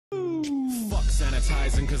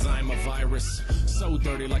sanitizing cause I'm a virus. So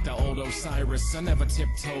dirty like the old Osiris. I never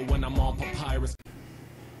tiptoe when I'm on papyrus.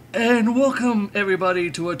 And welcome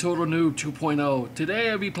everybody to a Total Newb 2.0. Today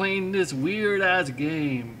I'll be playing this weird ass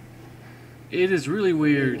game. It is really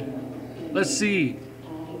weird. Let's see.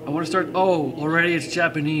 I want to start. Oh, already it's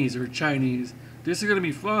Japanese or Chinese. This is gonna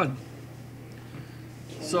be fun.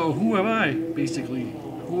 So who am I, basically?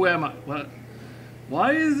 Who am I? What?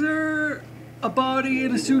 Why is there a body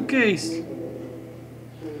in a suitcase?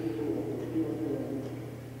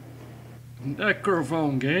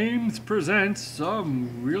 Necrophone Games presents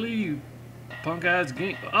some really punk-ass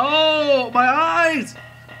game. Oh, my eyes!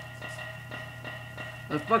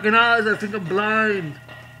 My fucking eyes, I think I'm blind.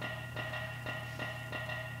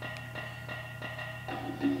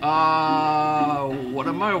 What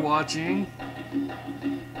am I watching?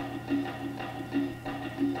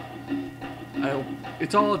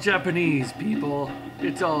 It's all Japanese, people.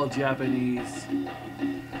 It's all Japanese.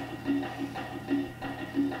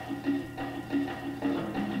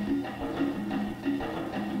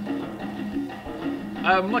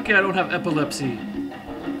 I'm lucky I don't have epilepsy,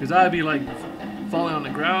 because I'd be like falling on the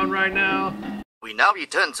ground right now. We now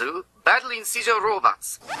return to battling seizure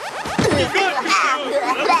robots.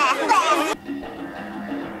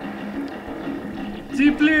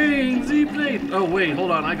 Z-plane! Z-plane! Oh wait, hold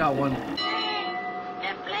on, I got one.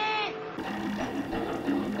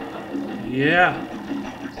 Yeah.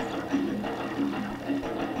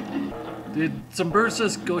 Did some birds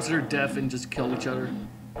just go to their death and just kill each other?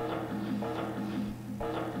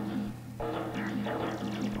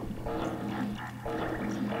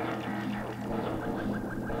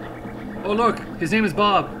 Oh look, his name is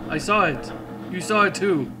Bob. I saw it. You saw it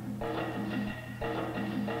too.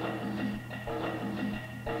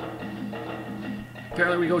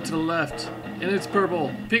 Apparently we go to the left. And it's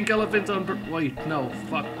purple. Pink elephants on wait, no,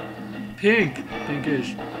 fuck. Pink.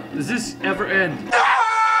 Pinkish. Does this ever end?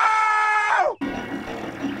 No!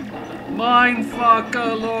 Mindfuck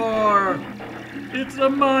galore! It's a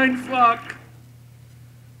mindfuck!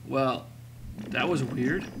 Well, that was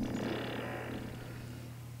weird.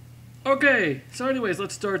 Okay, so anyways,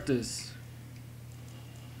 let's start this.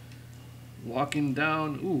 Walking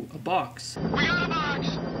down, ooh, a box. We got a box!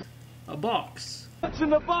 A box. What's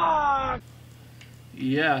in the box?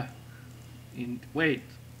 Yeah. Wait.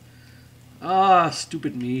 Ah,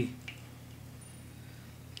 stupid me.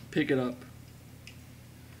 Pick it up.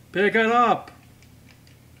 Pick it up!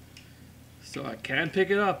 So I can pick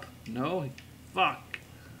it up. No? Fuck.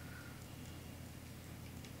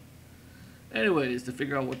 Anyways, to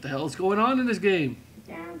figure out what the hell is going on in this game.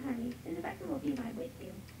 Sit down, honey. The director will be right with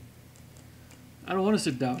you. I don't want to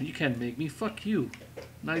sit down. You can't make me. Fuck you.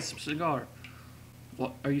 Nice cigar.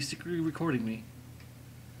 What? Are you secretly recording me?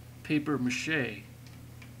 Paper mache.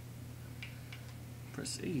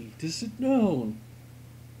 Press A to sit down.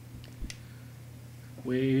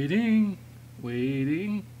 Waiting.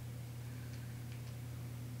 Waiting.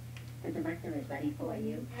 The director is ready for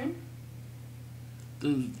you.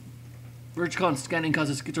 The Virgicon scanning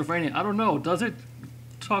causes schizophrenia. I don't know. Does it?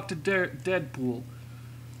 Talk to Deadpool.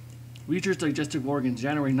 Reaches digestive organs,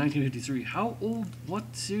 January 1953. How old?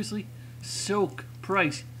 What? Seriously? Silk.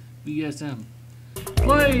 Price. VSM.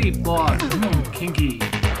 Play bot. Kinky.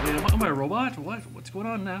 Wait, am I a robot? What? What's going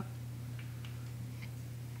on now?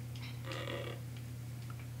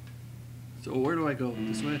 So where do I go?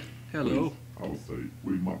 This way? Hello. I would say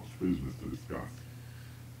we much business to discuss.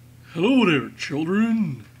 Hello there,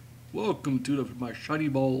 children. Welcome to my shiny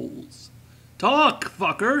balls. Talk,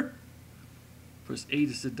 fucker. Press A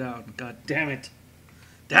to sit down. God damn it.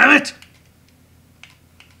 Damn it!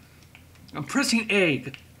 I'm pressing A.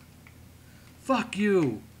 Fuck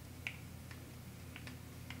you.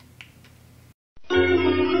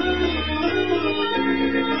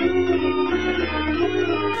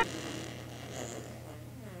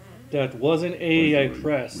 That wasn't A I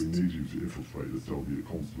pressed. We need you to infiltrate the Soviet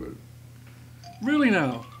consulate. Really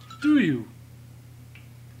now? Do you?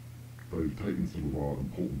 They've taken some of our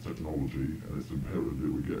important technology, and it's imperative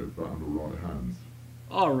that we get it back in the right hands.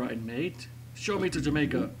 Alright, mate. Show me to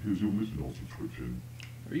Jamaica. Here's your mission on subscription.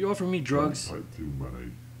 Are you offering me drugs? Don't take too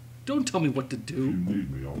many. Don't tell me what to If do. you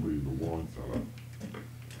need me, I'll be in the wine cellar.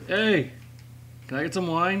 Hey! Can I get some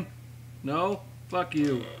wine? No? Fuck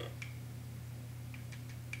you.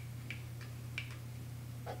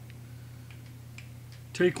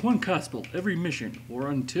 Take one gospel every mission, or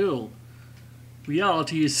until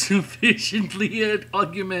reality is sufficiently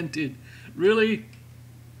augmented. Really?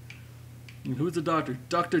 And who's the doctor?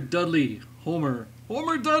 Dr. Dudley. Homer.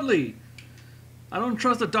 Homer Dudley! I don't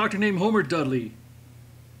trust a doctor named Homer Dudley.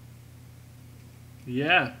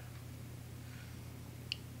 Yeah.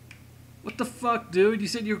 What the fuck, dude? You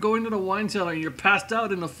said you're going to the wine cellar and you're passed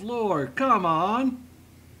out in the floor. Come on.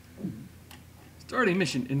 Starting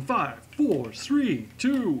mission in 5, 4, 3,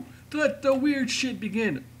 2. Let the weird shit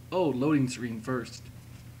begin. Oh, loading screen first.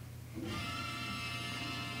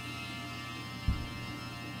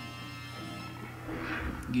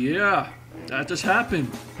 Yeah, that just happened.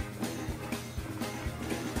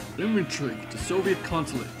 Infantry to Soviet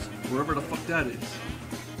consulate, wherever the fuck that is.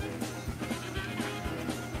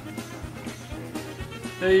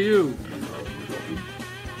 Hey you.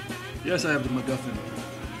 Yes, I have the MacGuffin.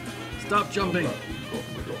 Stop jumping.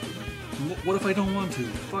 What if I don't want to?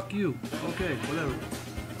 Fuck you. Okay, whatever.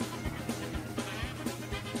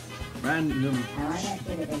 Random.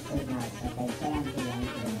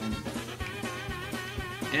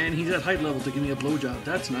 And he's at height level to give me a blowjob.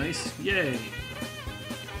 That's nice. Yay.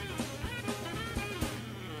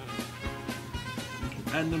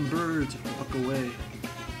 Random birds walk away.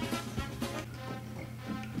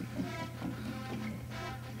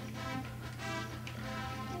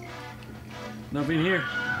 Nothing here.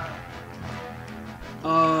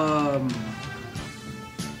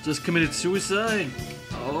 Just committed suicide?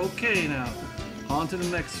 Okay now. On to the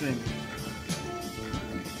next thing.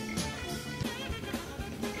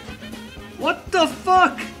 What the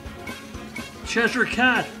fuck? Cheshire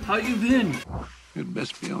Cat, how you been? You'd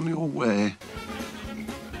best be on your way.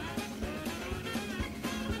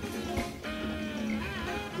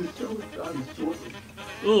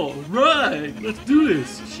 Alright, let's do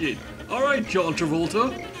this. Shit. Alright, John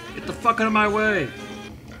Travolta. Get the fuck out of my way.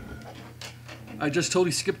 I just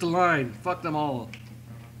totally skipped the line. Fuck them all.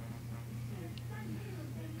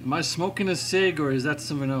 Am I smoking a cig or is that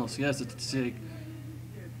something else? Yes, it's a cig.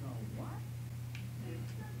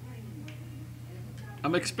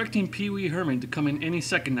 I'm expecting Pee Wee Herman to come in any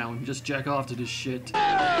second now and just jack off to this shit. Come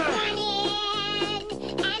on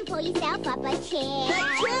in and pull yourself up a chair.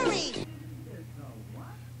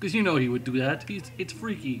 Because you know he would do that. It's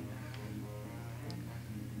freaky.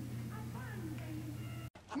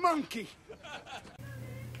 Monkey!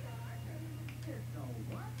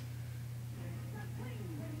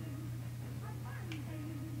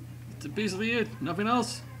 That's basically it. Nothing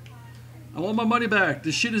else. I want my money back.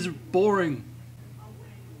 This shit is boring.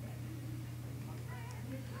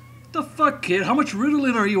 What the fuck, kid? How much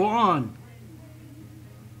Ritalin are you on?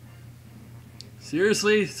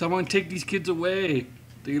 Seriously? Someone take these kids away.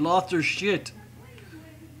 They lost their shit.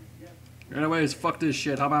 Anyways, fuck this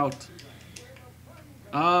shit. I'm out.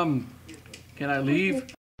 Can I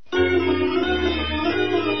leave?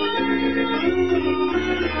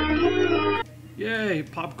 Yay,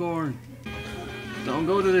 popcorn. Don't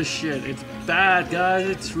go to this shit. It's bad, guys.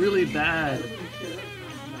 It's really bad.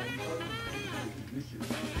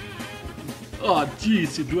 Oh,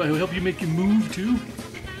 jeez. Do I help you make you move, too?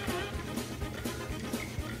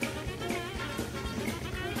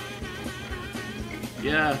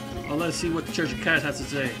 Yeah. Well, let's see what the Cheshire Cat has to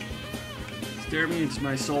say. Stare me into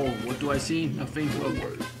my soul. What do I see? Nothing.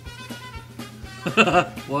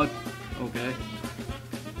 What? Okay.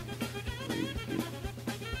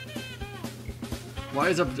 Why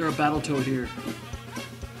is there a Battletoad here?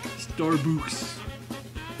 Starbooks.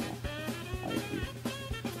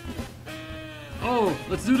 Oh,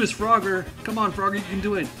 let's do this, Frogger. Come on, Frogger, you can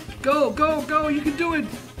do it. Go, go, go, you can do it.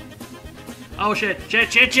 Oh, shit,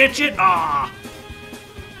 shit, shit, shit, shit. Ah.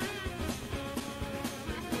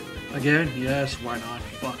 Again? Yes, why not?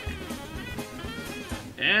 Fuck.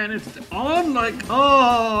 And it's on like...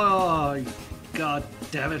 Oh! God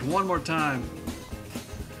damn it. One more time.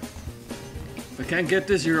 If I can't get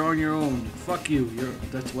this, you're on your own. Fuck you.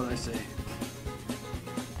 That's what I say.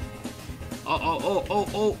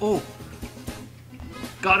 Oh.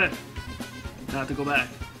 Got it. Now I have to go back.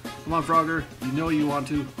 Come on, Frogger. You know you want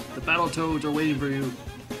to. The Battletoads are waiting for you.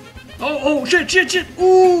 Oh, shit, shit, shit.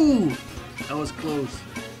 Ooh! That was close.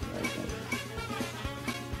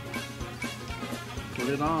 Put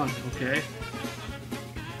it on, okay?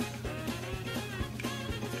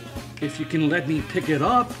 If you can let me pick it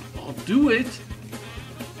up, I'll do it.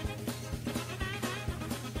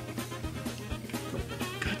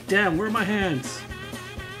 God damn, where are my hands?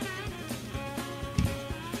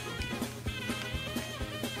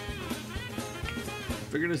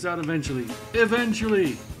 Figure this out eventually.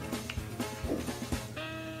 Eventually!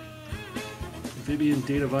 Amphibian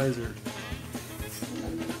data visor.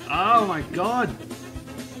 Oh my god!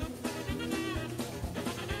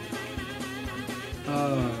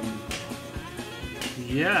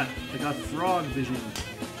 Yeah, I got frog vision.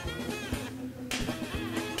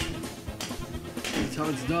 That's how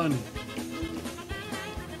it's done.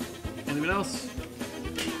 Anyone else?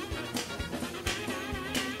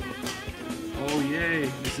 Oh yay,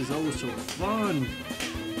 this is oh so fun.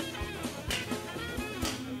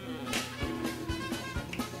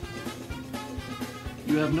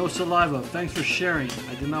 You have no saliva. Thanks for sharing.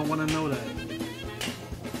 I did not want to know that.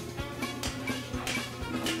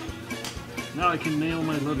 Now I can nail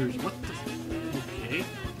my letters. What the? Okay.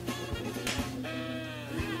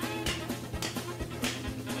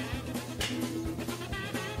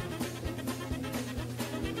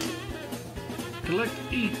 Collect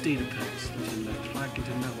 8 data packs. There's a track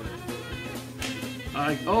into network.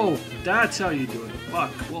 Oh, that's how you do it.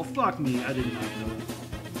 Fuck. Well, fuck me. I did not know.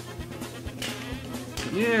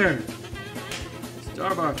 Come here.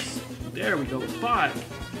 Starbucks. There we go.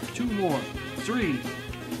 5. 2 more. 3.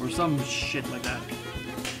 Or some shit like that.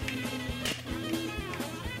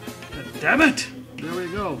 God damn it! There we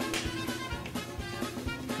go.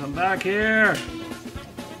 Come back here.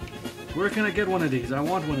 Where can I get one of these? I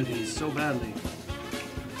want one of these so badly.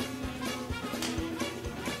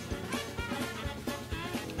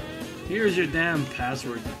 Here's your damn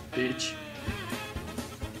password, bitch.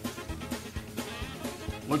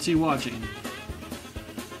 What's he watching?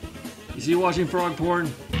 Is he watching frog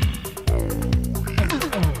porn?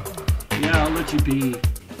 Yeah, I'll let you be.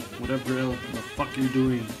 Whatever the fuck you're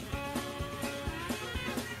doing.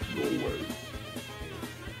 Go away.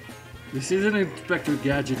 This isn't Inspector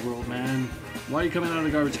Gadget world, man. Why are you coming out of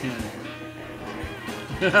the garbage can?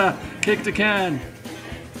 Kick the can.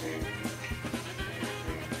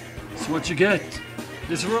 That's what you get.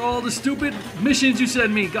 This is for all the stupid missions you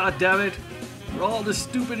send me, god damn it. For all the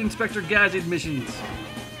stupid Inspector Gadget missions.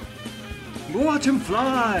 Go watch him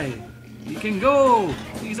fly. He can go.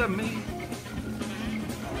 He's amazing.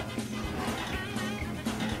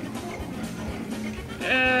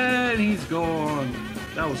 And he's gone.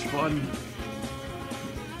 That was fun.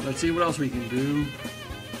 Let's see what else we can do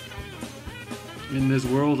in this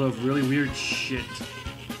world of really weird shit.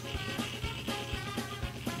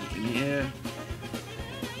 Up in the air.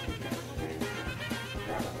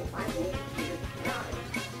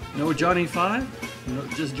 No Johnny 5? No,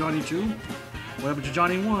 just Johnny 2? What happened to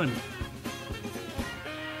Johnny 1?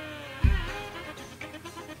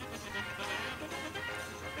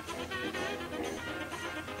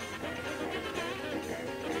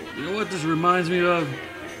 You know what this reminds me of?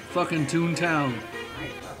 Fucking Toontown.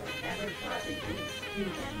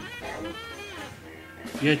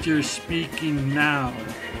 Get your speaking now.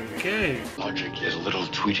 Okay. Logic is a little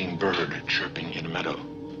tweeting bird chirping in a meadow.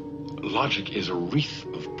 Logic is a wreath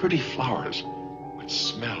of pretty flowers which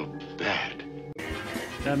smell bad.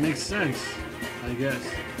 That makes sense, I guess.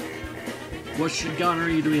 What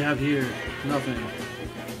chicanery do we have here? Nothing.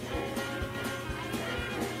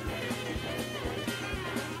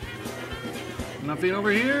 Nothing over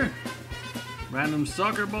here? Random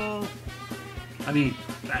soccer ball? I mean,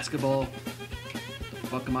 basketball. The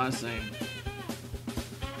fuck am I saying?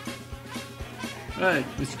 Hey,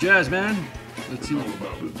 Mr. Jazz, man. Let's see.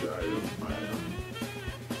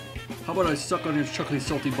 How about I suck on your chocolate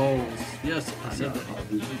salty balls? Yes, I said that.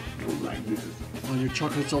 On your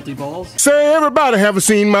chocolate salty balls? Say, everybody haven't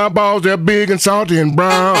seen my balls. They're big and salty and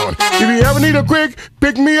brown. If you ever need a quick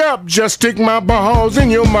pick me up, just stick my balls in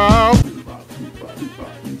your mouth.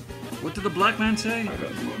 What did the black man say?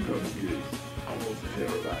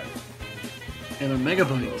 And a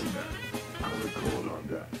megabyte.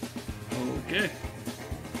 Okay.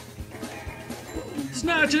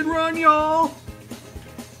 Snatch and run, y'all!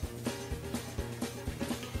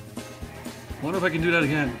 Wonder if I can do that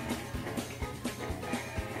again.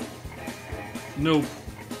 Nope.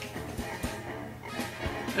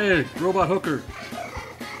 Hey, robot hooker.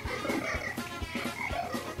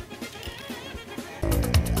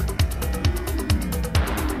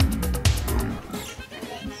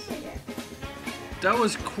 That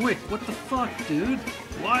was quick. What the fuck, dude?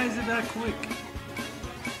 Why is it that quick?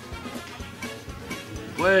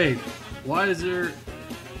 Wait, why is there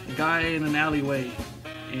a guy in an alleyway?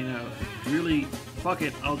 You know, really, fuck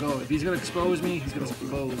it, I'll go. If he's gonna expose me, he's gonna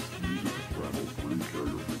expose.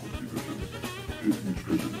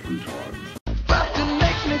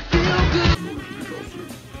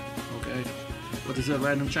 Okay, what does that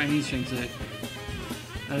random Chinese thing say?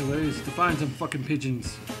 Anyways, to find some fucking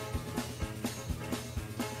pigeons.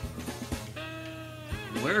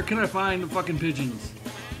 Where can I find the fucking pigeons?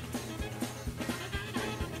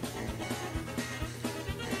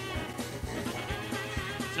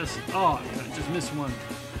 Oh, I just missed one.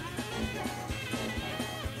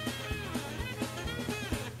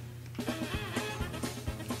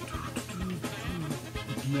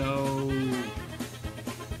 No.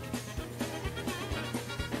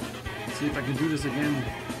 Let's see if I can do this again.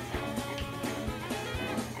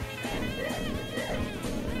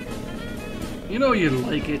 You know you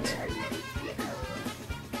like it.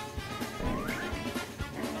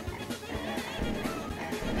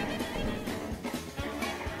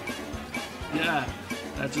 Yeah,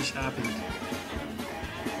 that just happened.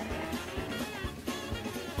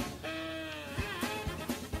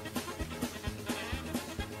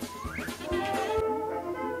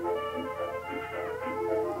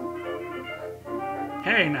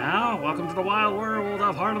 Hey now, welcome to the wild world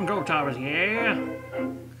of Harlem Globetrotters, yeah?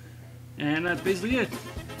 And that's basically it.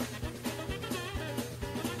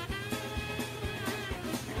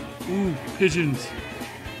 Ooh, pigeons.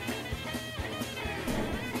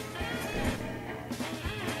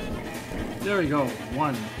 There we go,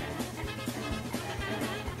 one.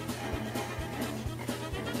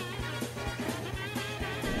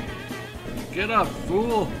 Get up,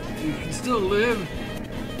 fool! You can still live.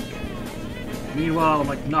 Meanwhile, I'm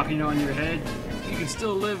like knocking on your head. You can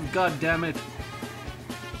still live, god damn it.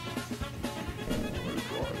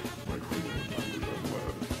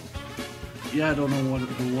 Yeah, I don't want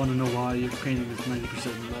to know why your painting is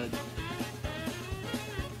 90% lead.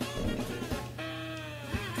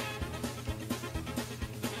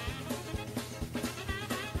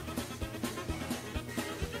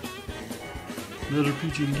 Another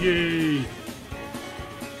pigeon, yay!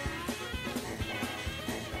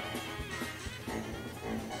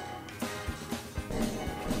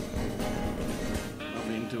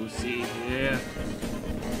 Nothing to see here.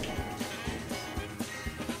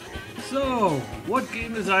 So, what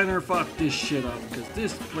game designer fucked this shit up? Because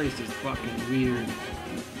this place is fucking weird.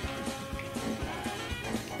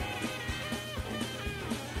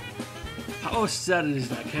 How sad it is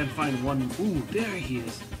that I can't find one. Ooh, there he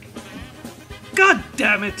is. God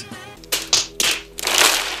damn it!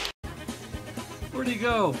 Where'd he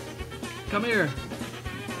go? Come here.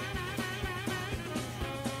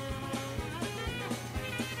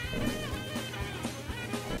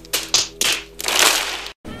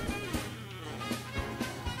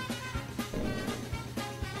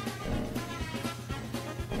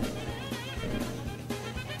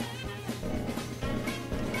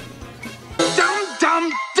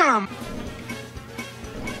 Dumb!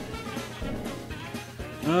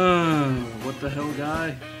 What the hell,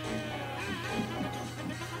 guy?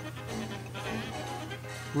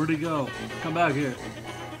 Where'd he go? Come back here.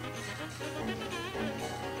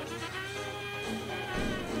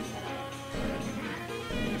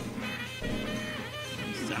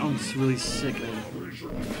 Sounds really sick.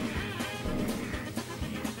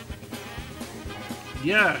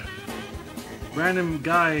 Yeah. Random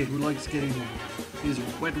guy who likes getting his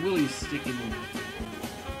wet willies sticking in.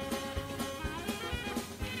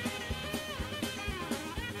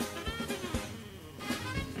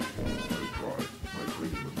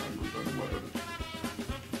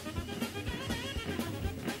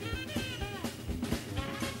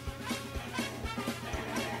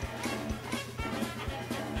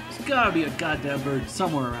 There's gotta be a goddamn bird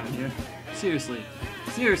somewhere around here. Seriously.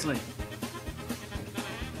 Seriously.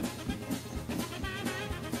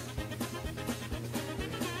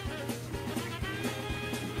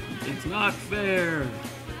 It's not fair.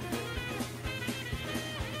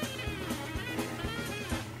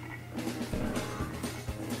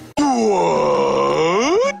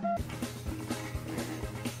 What?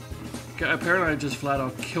 Okay, apparently I just flat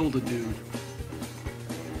out killed a dude.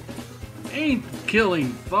 Ain't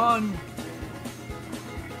killing fun.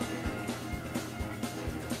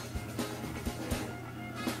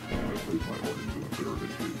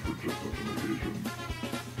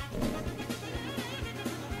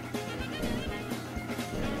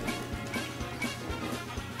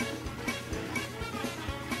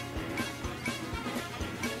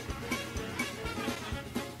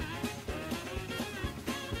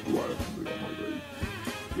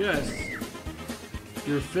 Yes.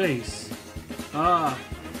 Your face. Ah.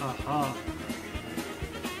 Aha.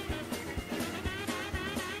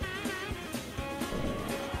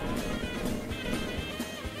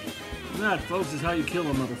 That, folks, is how you kill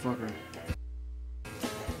a motherfucker.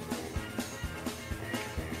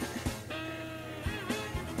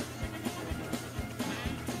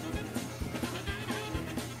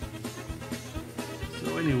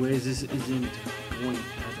 So anyways, this isn't going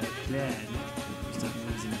as I planned. For some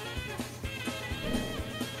reason.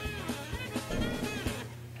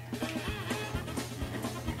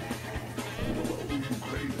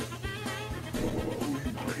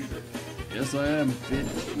 Yes, I am, bitch.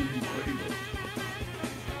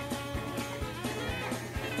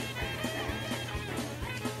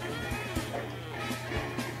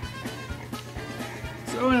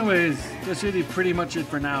 So anyways, that's really pretty much it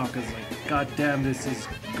for now, because like, goddamn, this is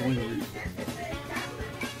going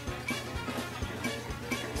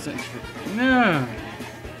Nah.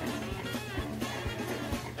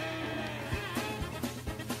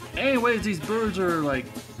 Anyways, these birds are like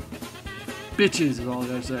bitches is all I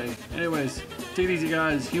gotta say. Anyways, take it easy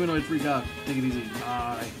guys. Humanoid freak out. Take it easy.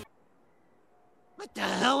 Bye. What the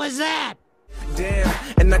hell was that? Damn,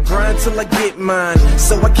 and I grind till I get mine.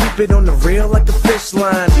 So I keep it on the real like a fish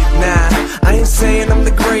line. Nah, I ain't saying I'm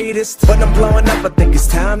the greatest, but I'm blowing up. I think it's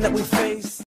time that we face